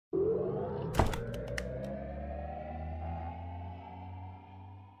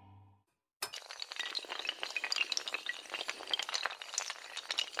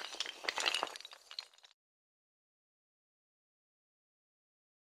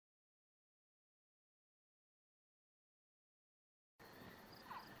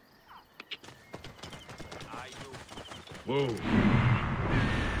Whoa.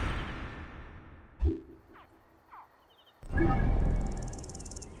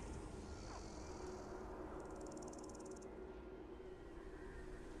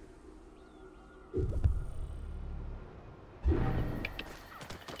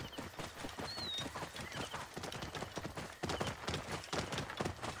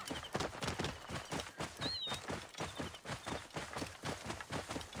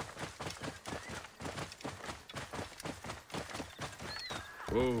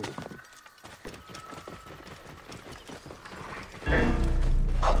 Whoa.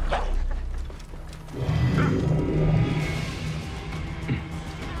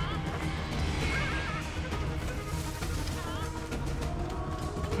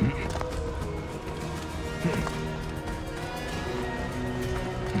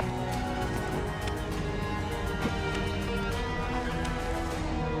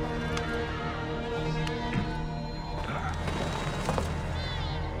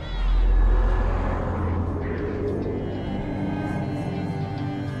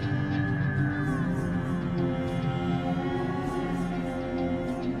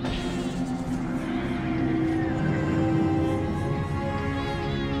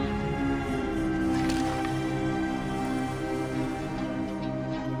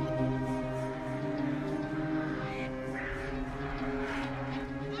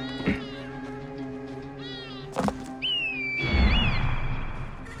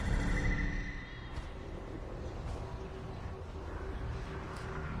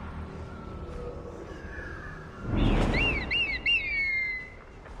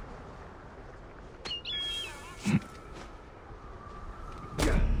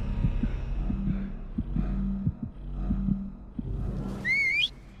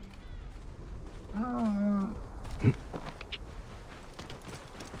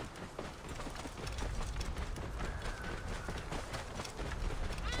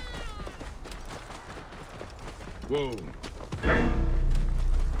 Whoa.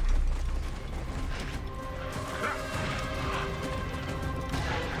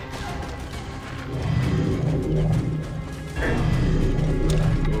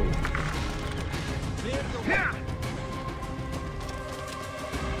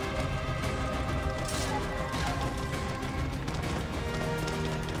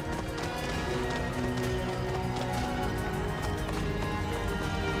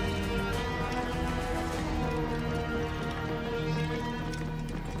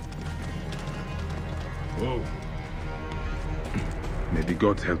 Whoa. May the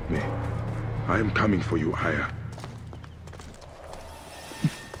gods help me. I am coming for you, Aya.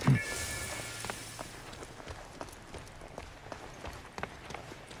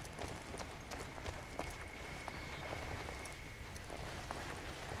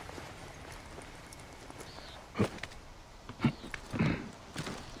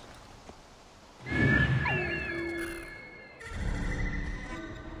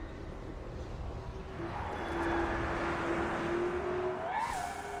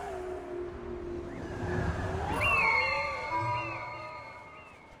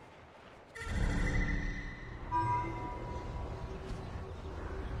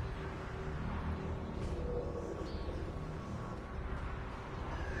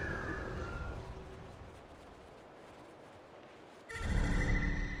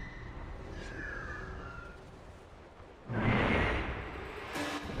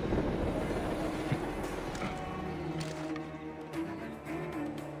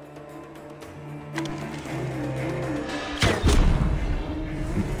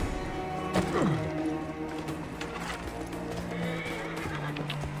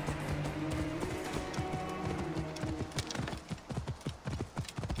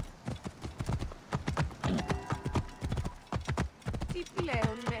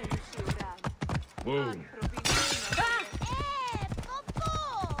 Whoa.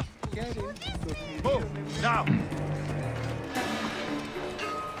 Move, now!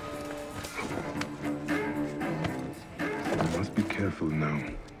 I must be careful now.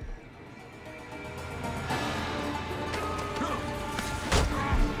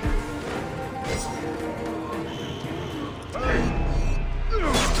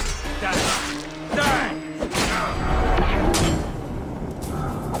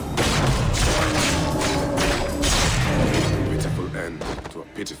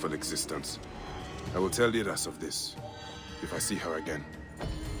 Pitiful existence. I will tell Iras of this, if I see her again.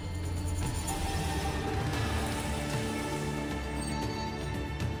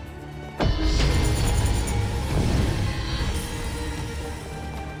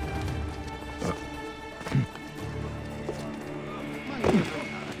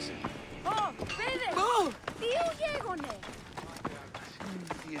 Oh, vede! Oh! Io llego, ne!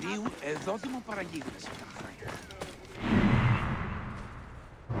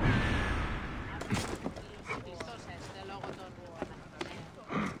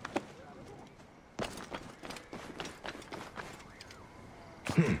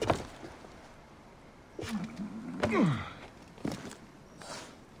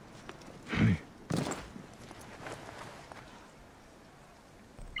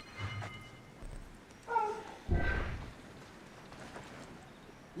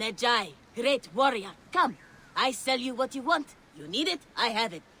 Nejai, great warrior, come. I sell you what you want. You need it, I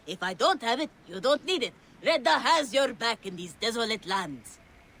have it. If I don't have it, you don't need it. Redda has your back in these desolate lands.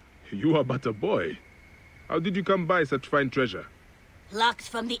 You are but a boy. How did you come by such fine treasure? Plucked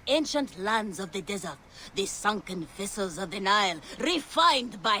from the ancient lands of the desert, the sunken vessels of the Nile,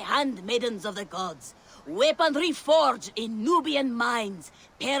 refined by handmaidens of the gods. Weaponry forged in Nubian mines,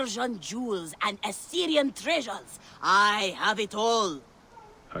 Persian jewels, and Assyrian treasures. I have it all.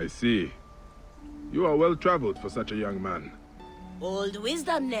 I see. You are well traveled for such a young man. Old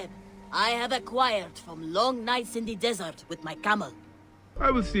wisdom, Neb. I have acquired from long nights in the desert with my camel. I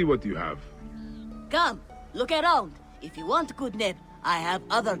will see what you have. Come, look around. If you want good Neb, I have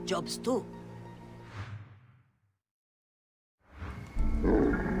other jobs too.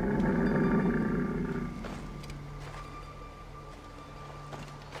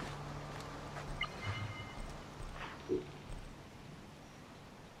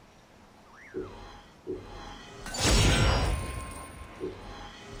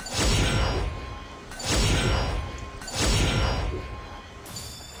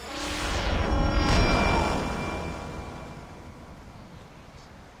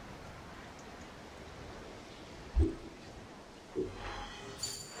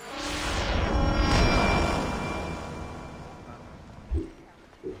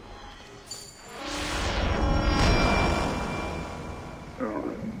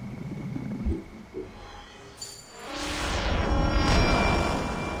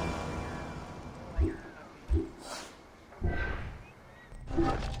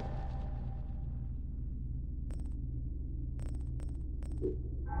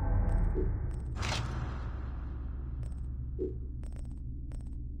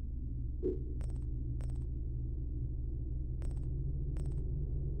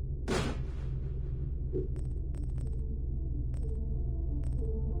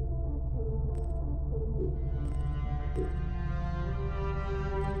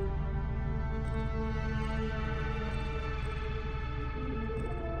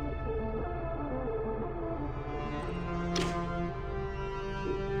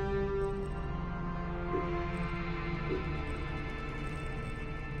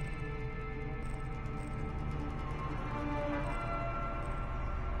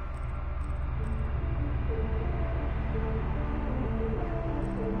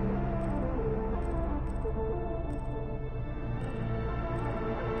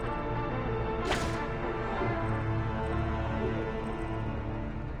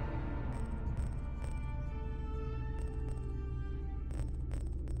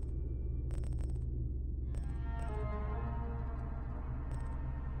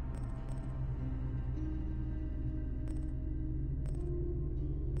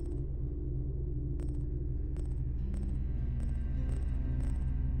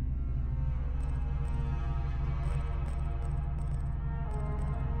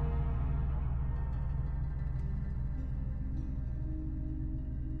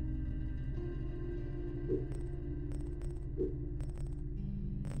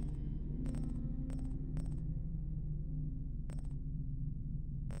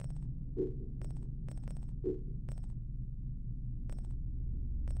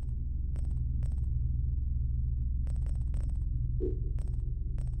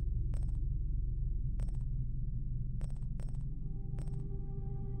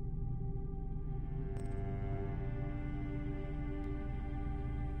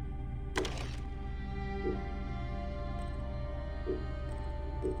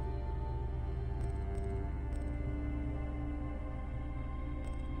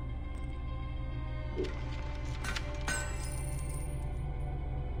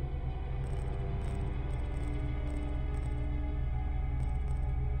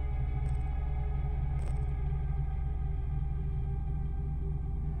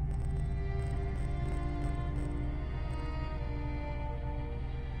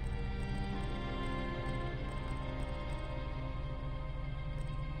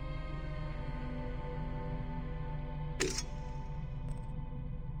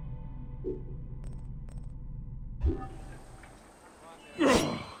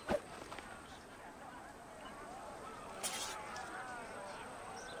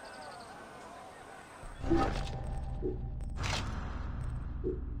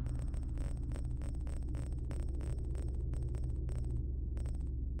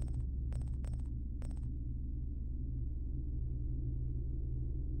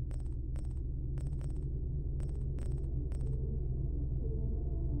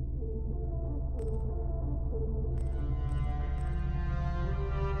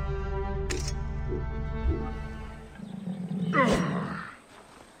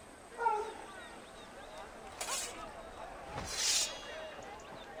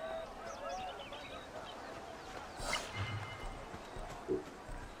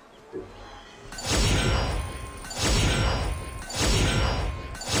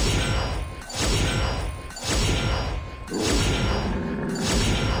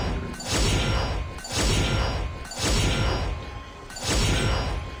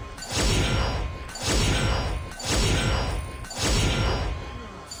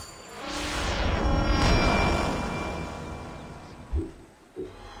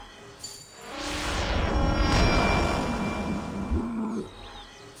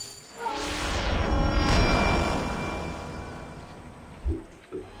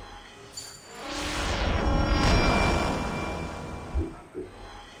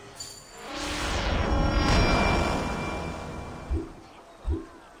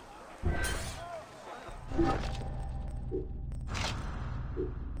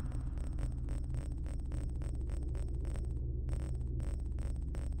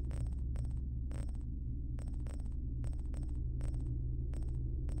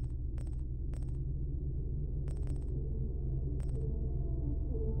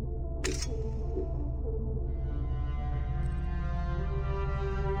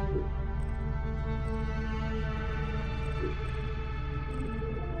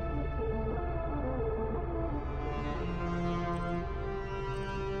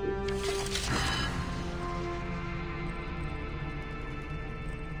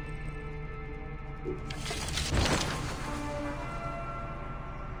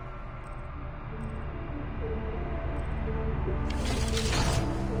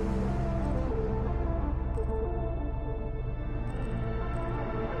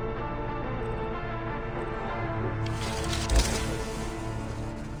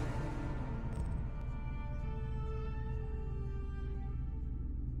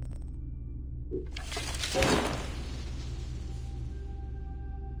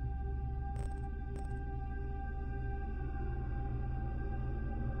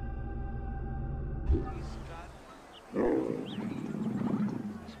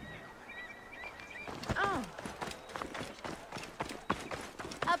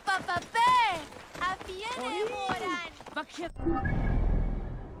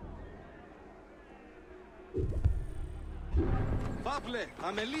 Παύλε,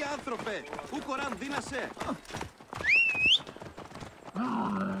 αμελή άνθρωπε, ου κοράν δίνασε.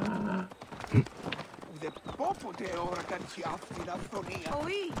 Δεν πω ποτέ ώρα κάτι αυτή την αυθονία.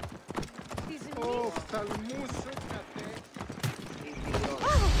 Όχι. Ω, φθαλμούσο κατέ.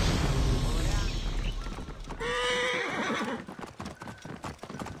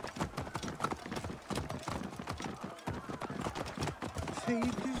 Θεοί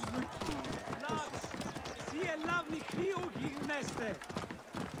της δοκίμας. Εσύ ελάβνη χείου γυρνέστε.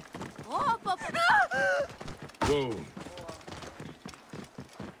 Whoa.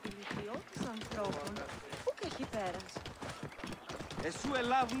 Ηλικιώτης ανθρώπων, πού και έχει πέρας. Εσού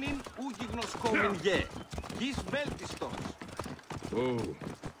ελάβνην ου γιγνοσκόμην γε. Γης βέλτιστος. Whoa.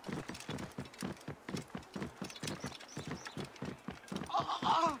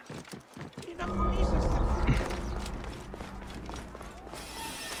 Είναι αγωνίζεστε.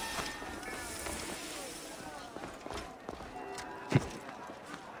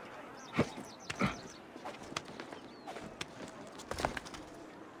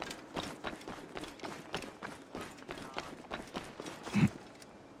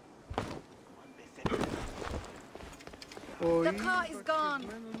 The car is gone.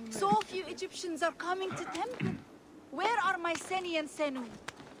 So few Egyptians are coming to temple. Where are my Seni and Senu?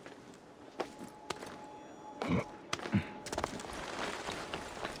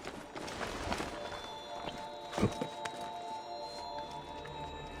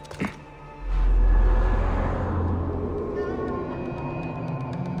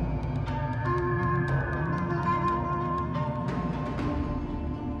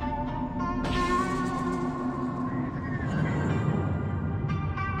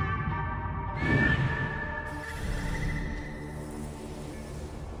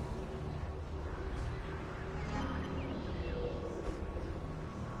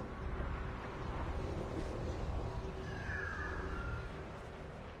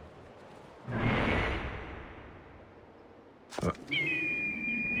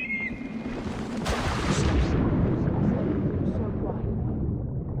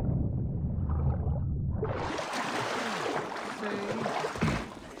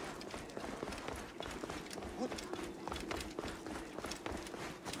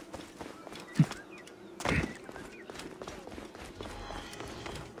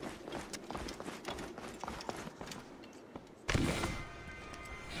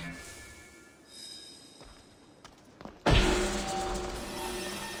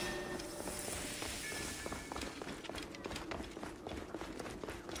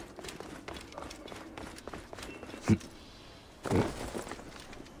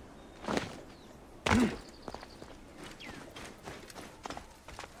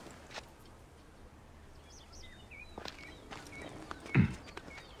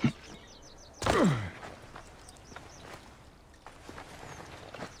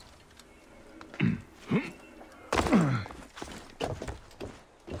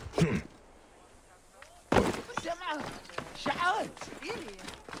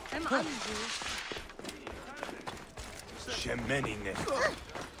 Shemenine.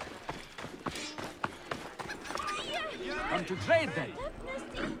 Come to trade then.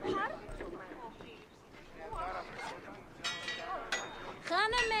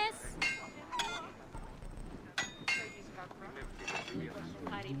 Χάνεμες.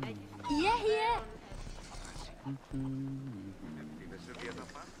 Yeah.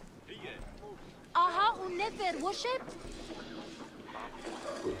 Aha, who never worship?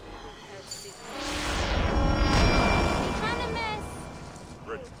 Χάνεμες.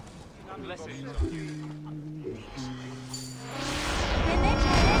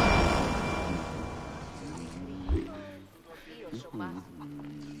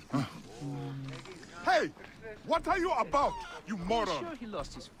 Hey! What are you about, you moron? Sure he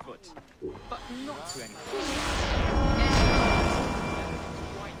lost his foot, but not to anything.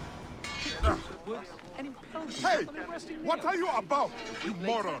 put an implosion Hey! on the resting What are you about, you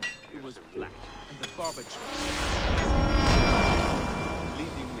moron? It was black, and the garbage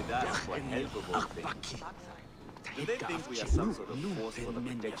leading with us for help of all things. Do they think we are some sort of force for the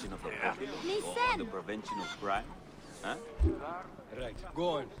protection of the populace or the prevention of crime? Huh? Right, go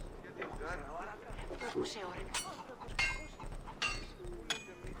on. So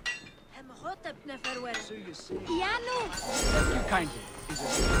you say... Thank you kindly. Is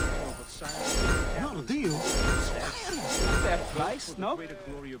it No deal. fair price, no? Greater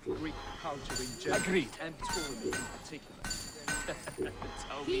glory of Greek culture in general. Agreed. And tourism in particular.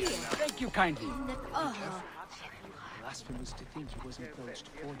 Thank you kindly. Blasphemous to think he was encouraged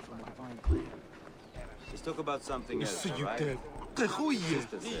to fall from a divine clan. Let's talk about something else, right?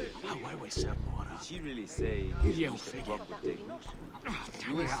 Sister said, did she really say Mr. Proc would take me?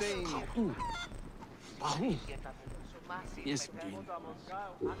 You were saying... Yes, indeed.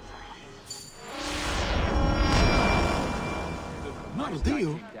 Not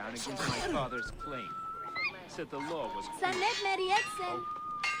deal. Down against my father's claim. Said the law was and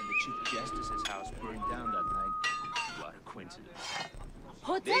the Chief Justice's house burned down that night. What a coincidence.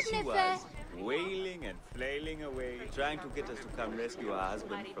 There she was, wailing and flailing away, trying to get us to come rescue her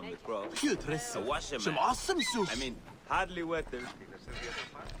husband from the Proc. A washerman. I mean, hardly worth it.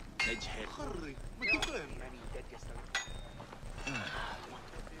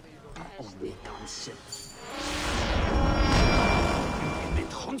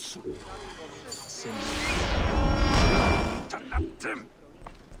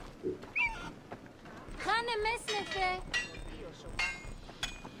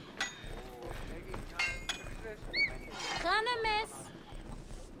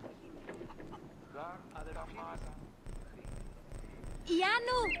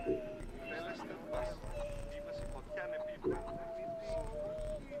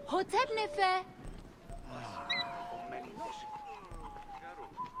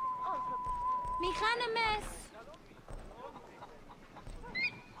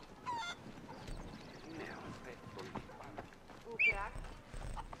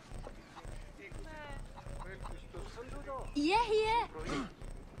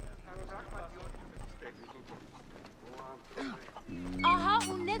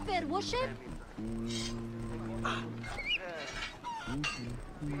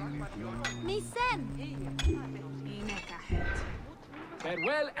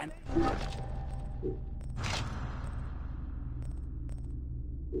 Farewell and...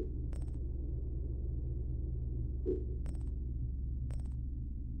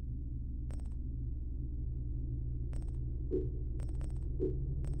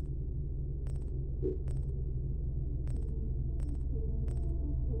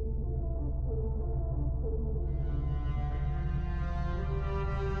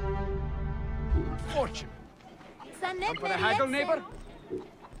 Fortune. Come for a haggle, neighbor?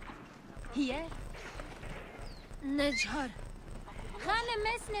 Here. نجهر خانة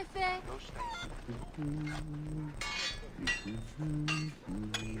مسنفة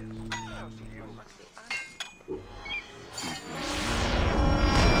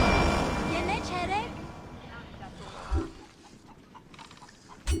يا نجهرك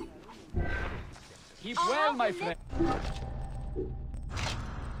Keep well, my friend.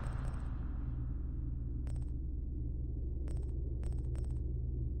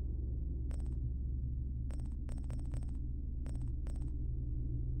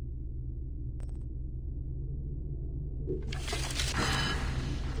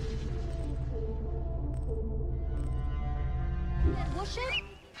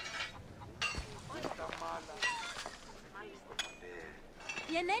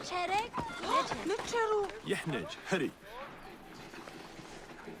 يا نجهرك نجهروا يحنج هري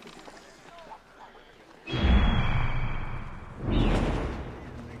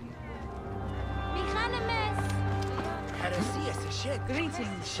بخانمس حرسية سشيت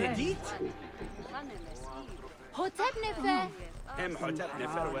شديد هوتب نفه هم حتب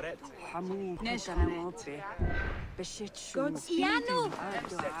نفر ورد نجهرك يانو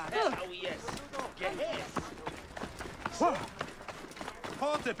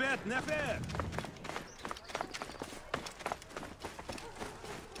حوت بيت نفر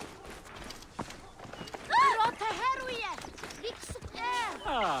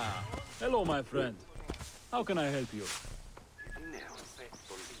Ah, hello, my friend. How can I help you?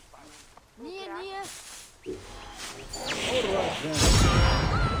 All right, then.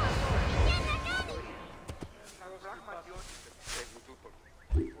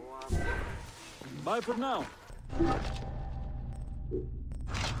 Bye for now.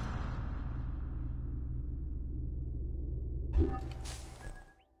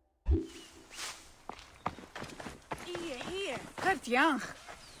 young.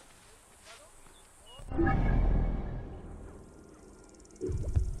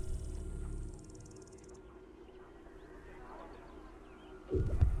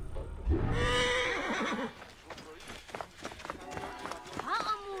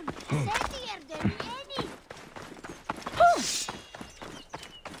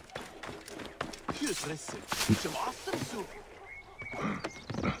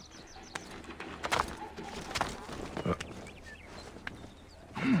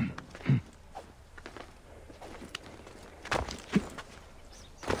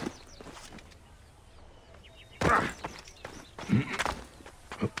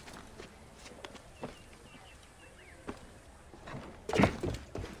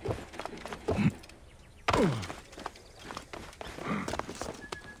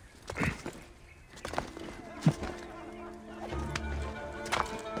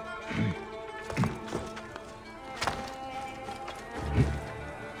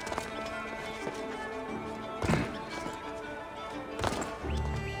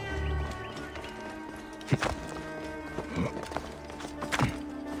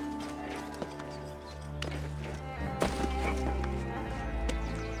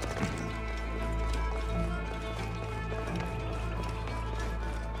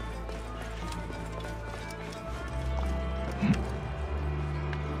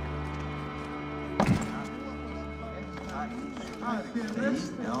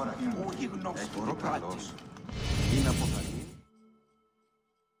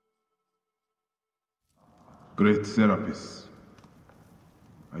 Great Serapis,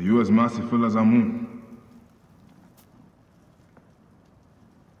 are you as merciful as Amun?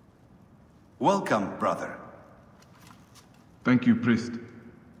 Welcome, brother. Thank you, priest.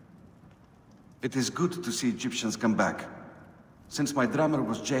 It is good to see Egyptians come back. Since my drummer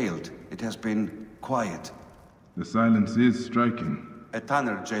was jailed, it has been quiet. The silence is striking. A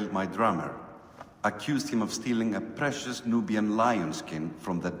tanner jailed my drummer, accused him of stealing a precious Nubian lion skin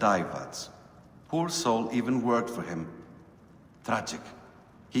from the Daivads. Poor soul even worked for him. Tragic.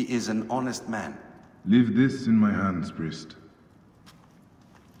 He is an honest man. Leave this in my hands, priest.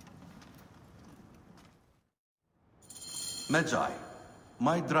 Medjai,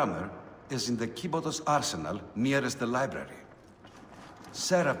 my drummer is in the Kibotos arsenal nearest the library.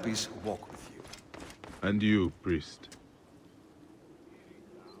 Serapis walk with you. And you, priest.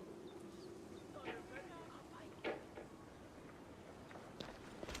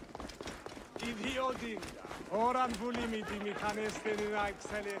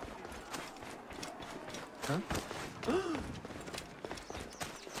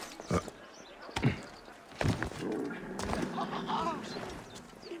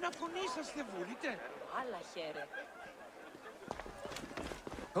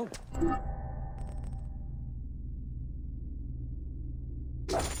 Oh.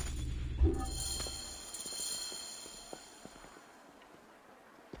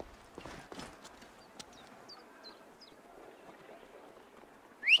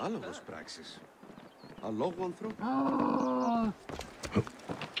 Άλογος πράξης. Αλόγου ανθρώπου.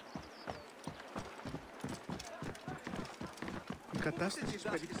 Η κατάσταση της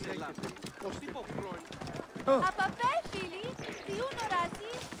περιπτώσης. Πώς τύπο πρώην. Απαπέ, φίλοι, τι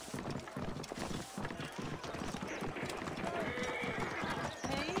ουνοράζει.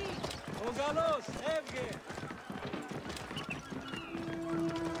 Ο Γαλλός, έβγε!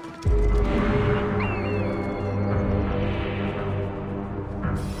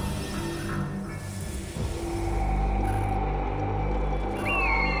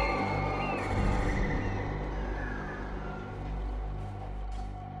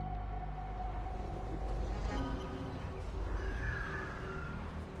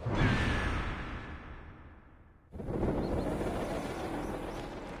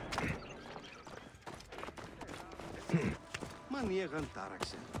 Μανίεγαν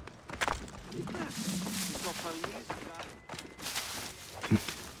τάραξε.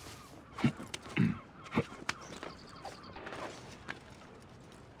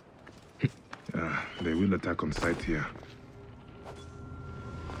 They will attack on sight here.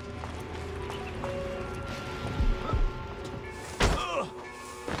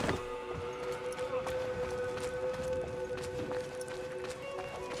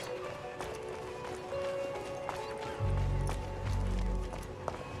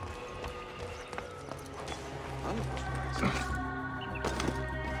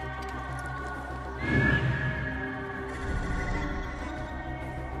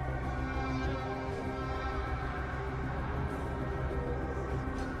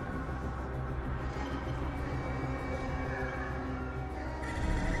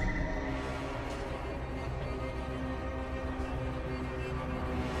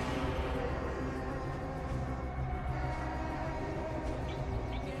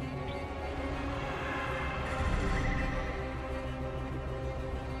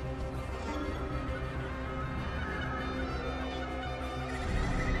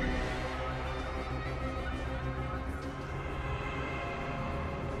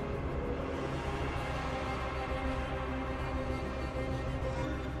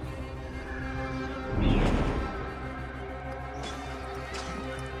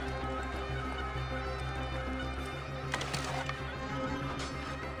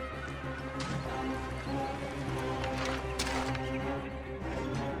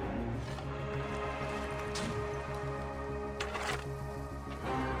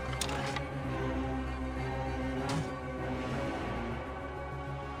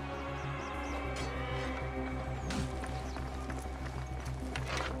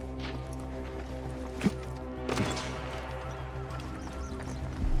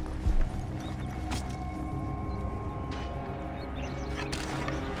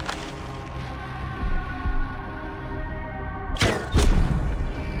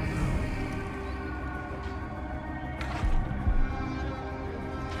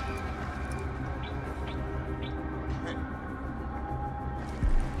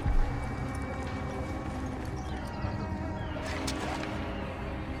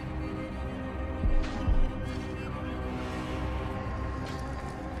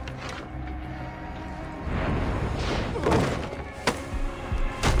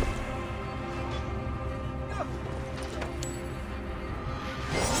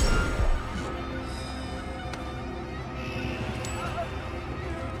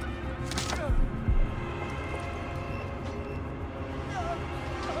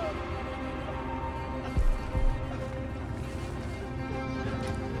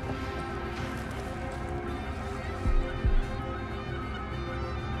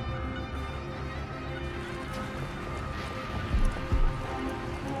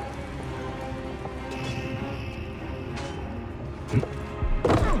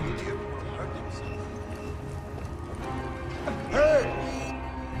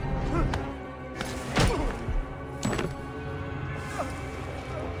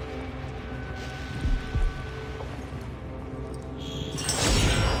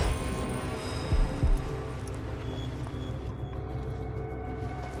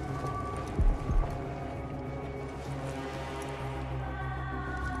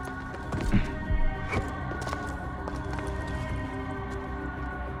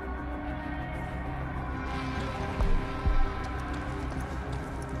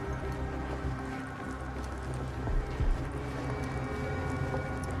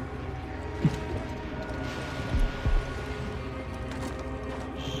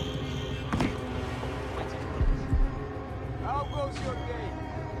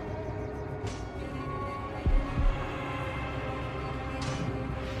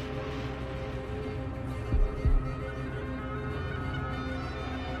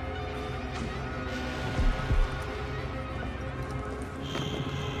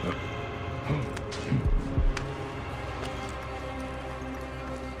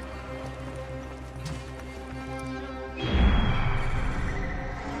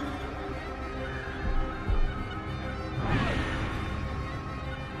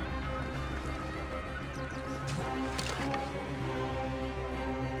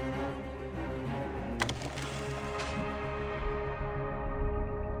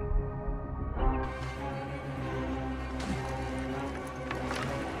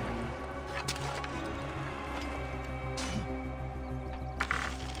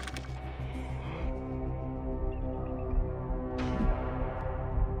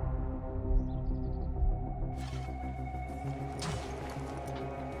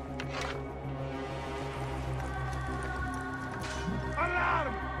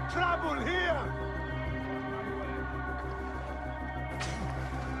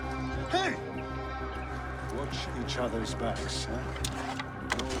 watch each other's backs, huh?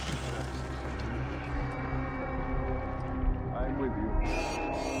 No surprises. I'm with you.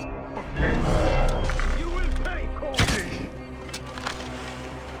 You will pay, Corsair!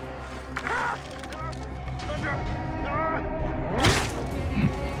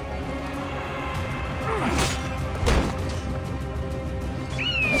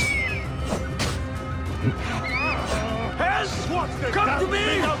 Come to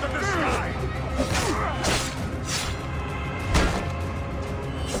me! Out of the sky!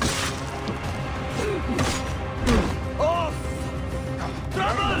 Off!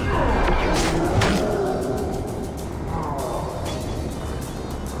 Trouble!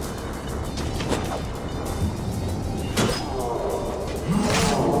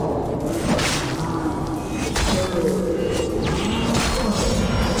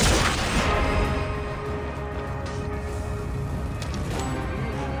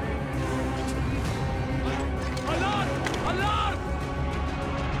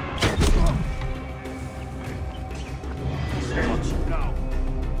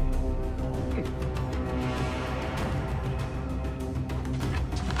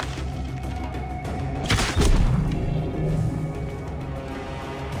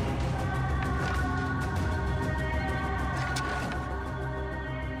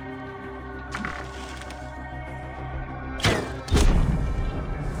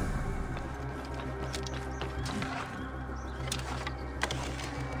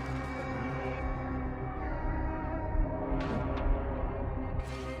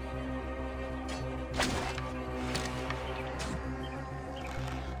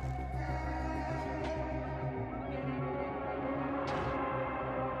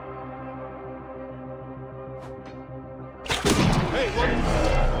 Hey, what?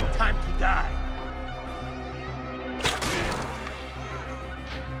 Time to die.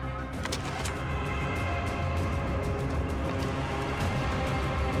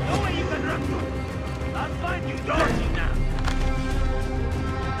 No way you can run through. I'll find you dodgy now.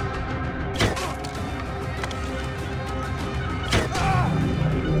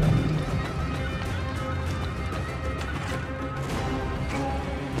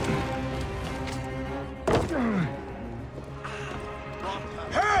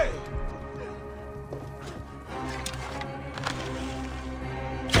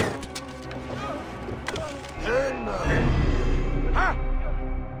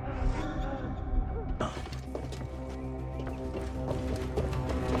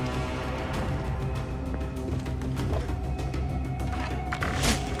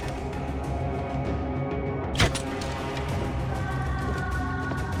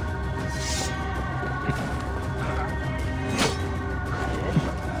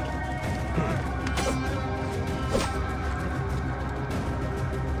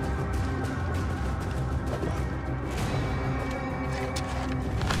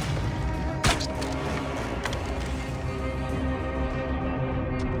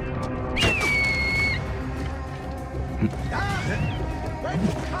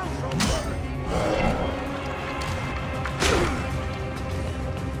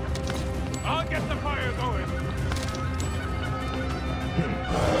 I'll get the fire going.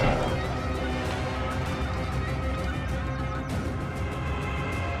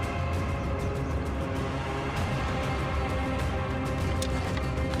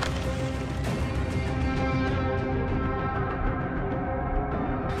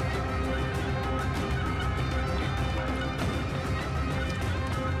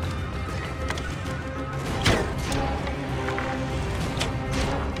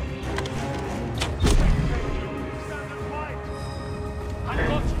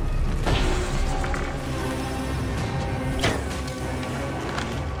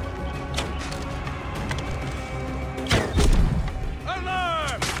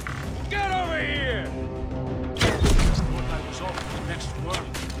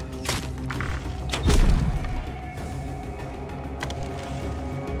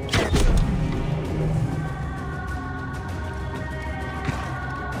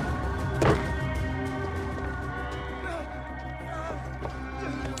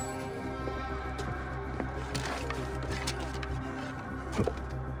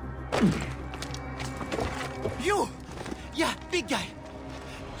 You! Yeah, big guy.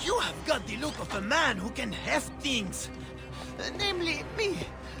 You have got the look of a man who can heft things. Namely, me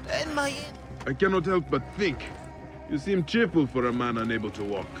and my... I cannot help but think. You seem cheerful for a man unable to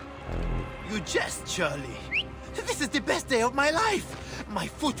walk. You jest, Charlie. This is the best day of my life. My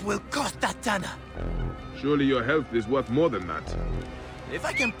foot will cost that Tana. Surely your health is worth more than that. If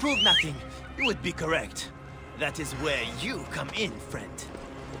I can prove nothing, you would be correct. That is where you come in, friend.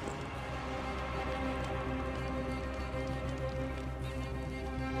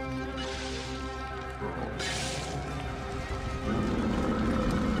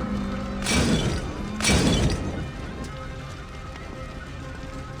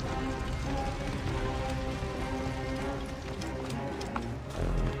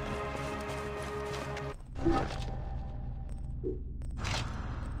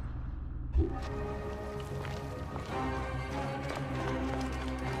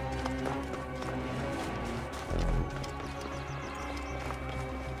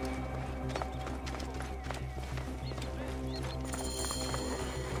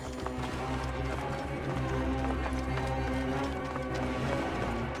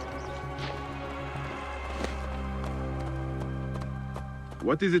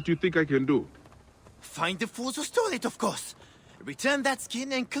 What is it you think I can do? Find the fools who stole it, of course. Return that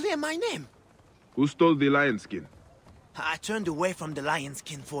skin and clear my name. Who stole the lion skin? I turned away from the lion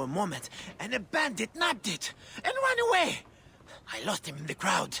skin for a moment, and a bandit nabbed it and ran away. I lost him in the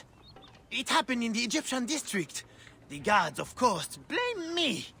crowd. It happened in the Egyptian district. The guards, of course, blame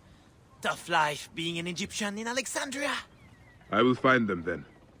me. Tough life being an Egyptian in Alexandria. I will find them then.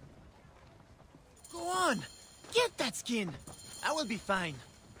 Go on, get that skin. I will be fine.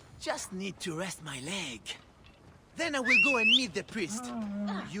 Just need to rest my leg. Then I will go and meet the priest.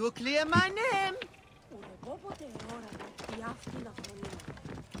 You clear my name.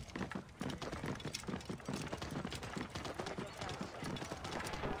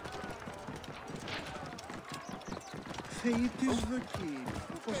 Θεή της δοκή.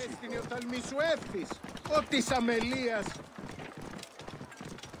 Έστεινε ο ταλμής σου εύθης. Ο της αμελίας.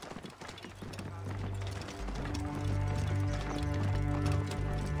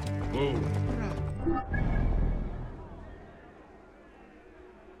 Whoa.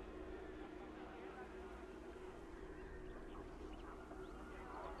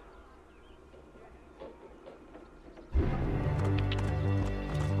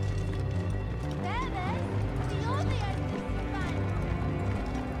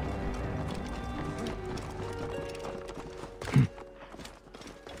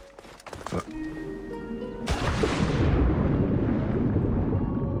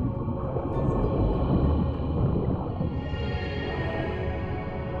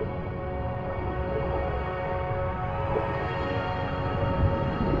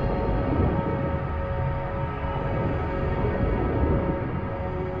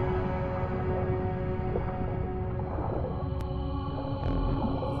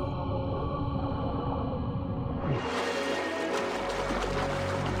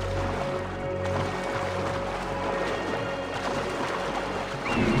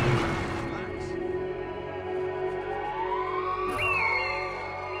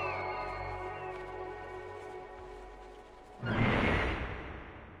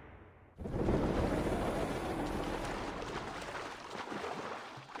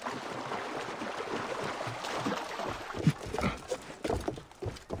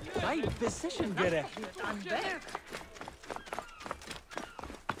 Position gerecht.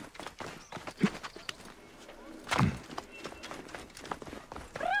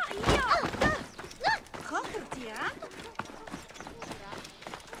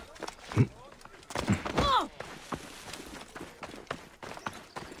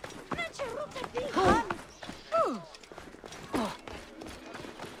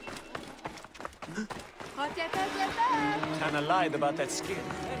 Kinda lied about that skin.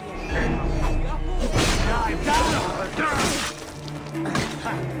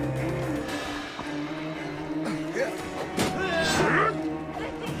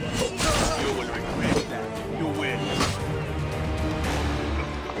 You will regret that. You will.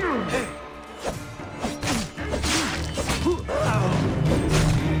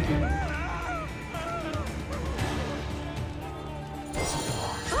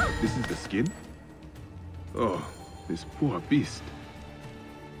 This is the skin? Oh, this poor beast.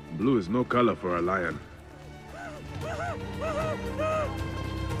 Blue is no color for a lion.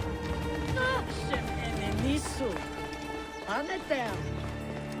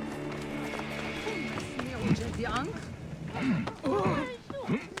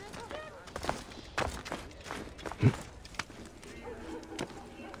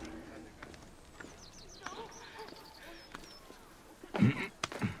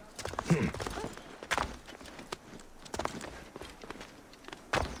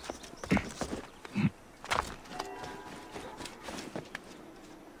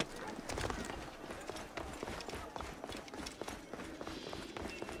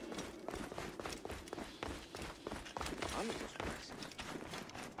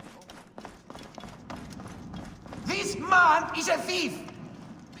 This man is a thief!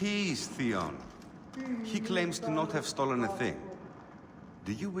 Peace, Theon. He claims to not have stolen a thing.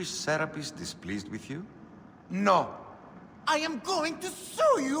 Do you wish Serapis displeased with you? No. I am going to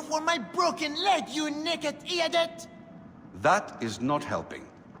sue you for my broken leg, you naked idiot! That is not helping.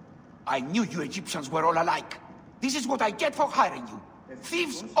 I knew you Egyptians were all alike. This is what I get for hiring you.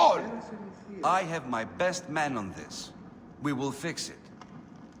 Thieves all! I have my best man on this. We will fix it.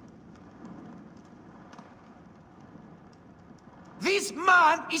 This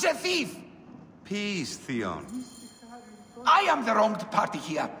man is a thief! Peace, Theon. I am the wronged party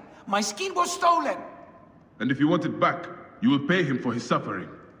here. My skin was stolen. And if you want it back, you will pay him for his suffering.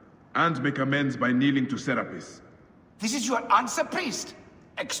 And make amends by kneeling to Serapis. This is your answer, priest?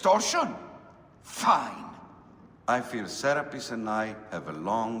 Extortion? Fine. I fear Serapis and I have a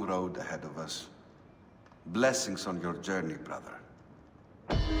long road ahead of us. Blessings on your journey, brother.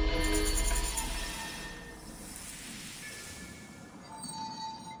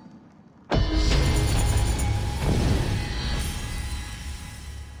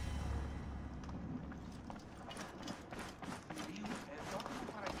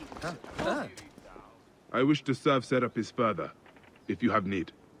 I wish to serve Serapis further, if you have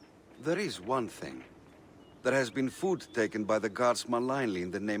need. There is one thing. There has been food taken by the guards malignly in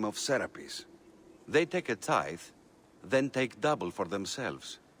the name of Serapis. They take a tithe, then take double for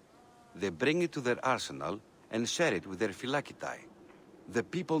themselves. They bring it to their arsenal and share it with their phylakitai. The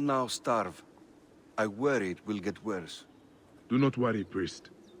people now starve. I worry it will get worse. Do not worry,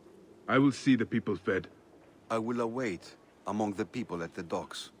 priest. I will see the people fed. I will await among the people at the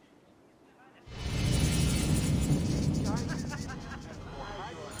docks.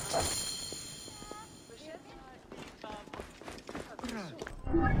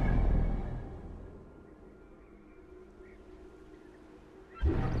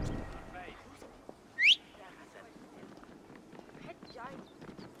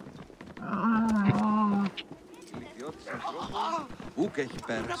 Ούκ έχει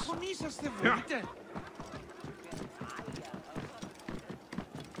πέρας.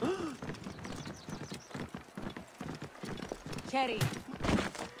 Cherry.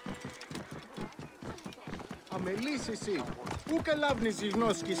 Αμελής εσύ. Πού καλάβνεις η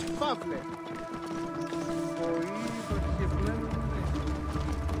γνώσκης, φαύλε.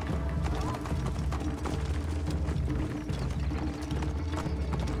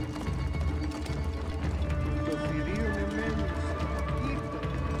 Το θηρίο εμένεις.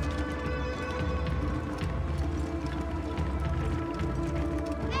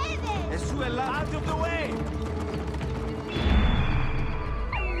 Εσού ελά. Out of the way!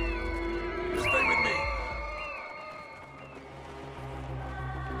 Stay with me.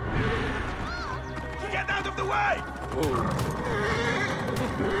 Get out of the way!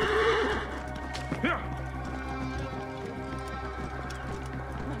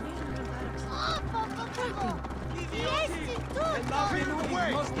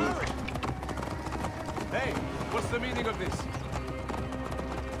 Hey, what's the meaning of this?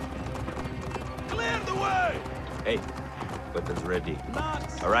 Clear the way! Hey, weapons ready.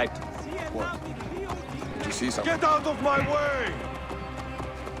 All right. Did you see something? Get out of my way!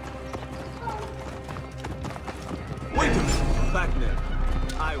 Wait a minute, Wagner.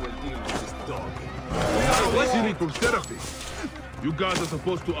 I will deal with this dog. Siri from Serapis. You guys are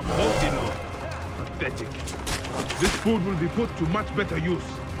supposed to uphold the law. Pathetic. This food will be put to much better use.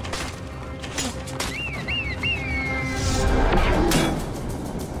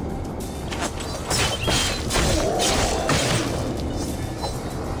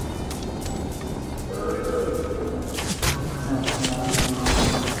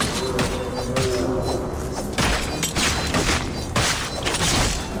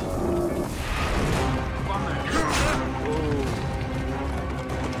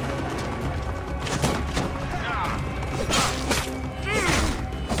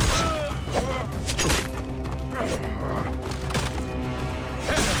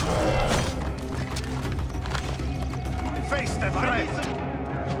 Face the threat!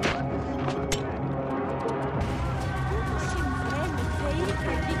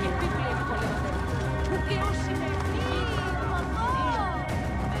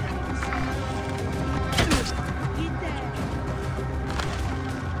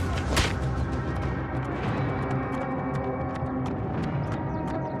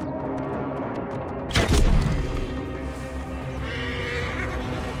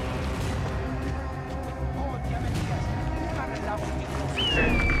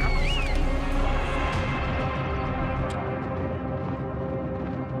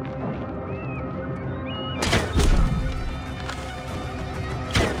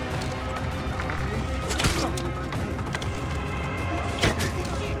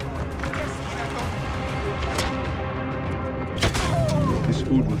 This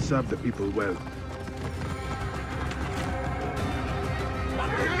food will serve the people well.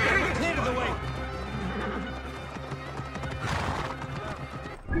 Clear the way!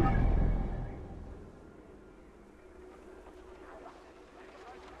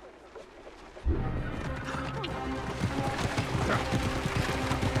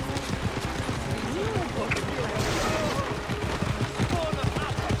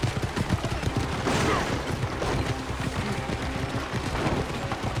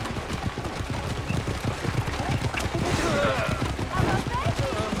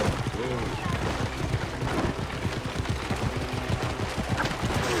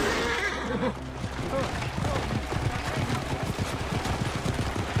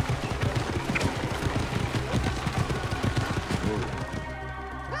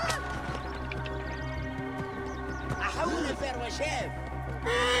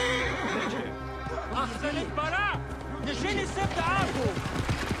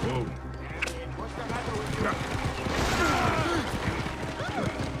 Whoa.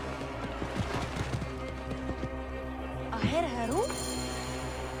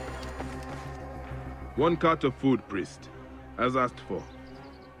 One cart of food, priest, as asked for.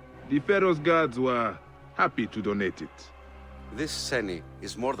 The Pharaoh's guards were happy to donate it. This Seni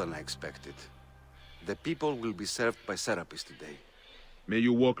is more than I expected. The people will be served by Serapis today. May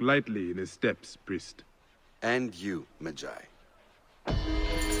you walk lightly in his steps, priest. And you, Magi.